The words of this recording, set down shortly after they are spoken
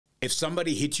If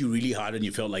somebody hit you really hard and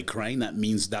you felt like crying, that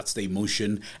means that's the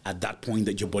emotion at that point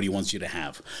that your body wants you to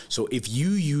have. So if you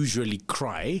usually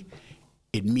cry,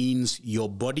 it means your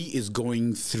body is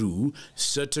going through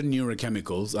certain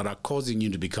neurochemicals that are causing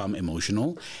you to become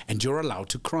emotional, and you're allowed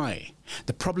to cry.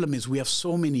 The problem is we have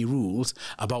so many rules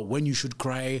about when you should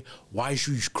cry, why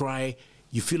should you cry.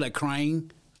 You feel like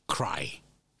crying, cry.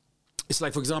 It's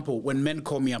like, for example, when men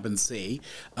call me up and say,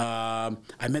 I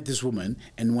met this woman,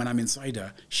 and when I'm inside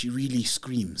her, she really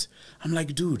screams. I'm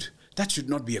like, dude, that should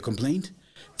not be a complaint.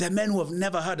 There are men who have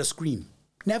never heard a scream.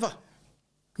 Never.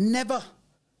 Never.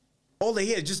 All they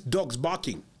hear is just dogs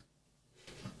barking.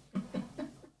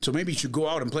 So maybe you should go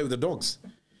out and play with the dogs.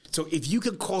 So if you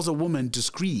can cause a woman to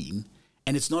scream,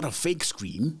 and it's not a fake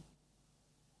scream,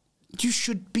 you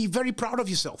should be very proud of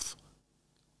yourself.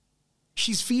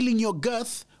 She's feeling your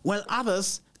girth while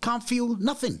others can't feel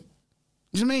nothing.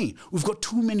 You know what I mean? We've got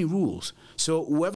too many rules. So whoever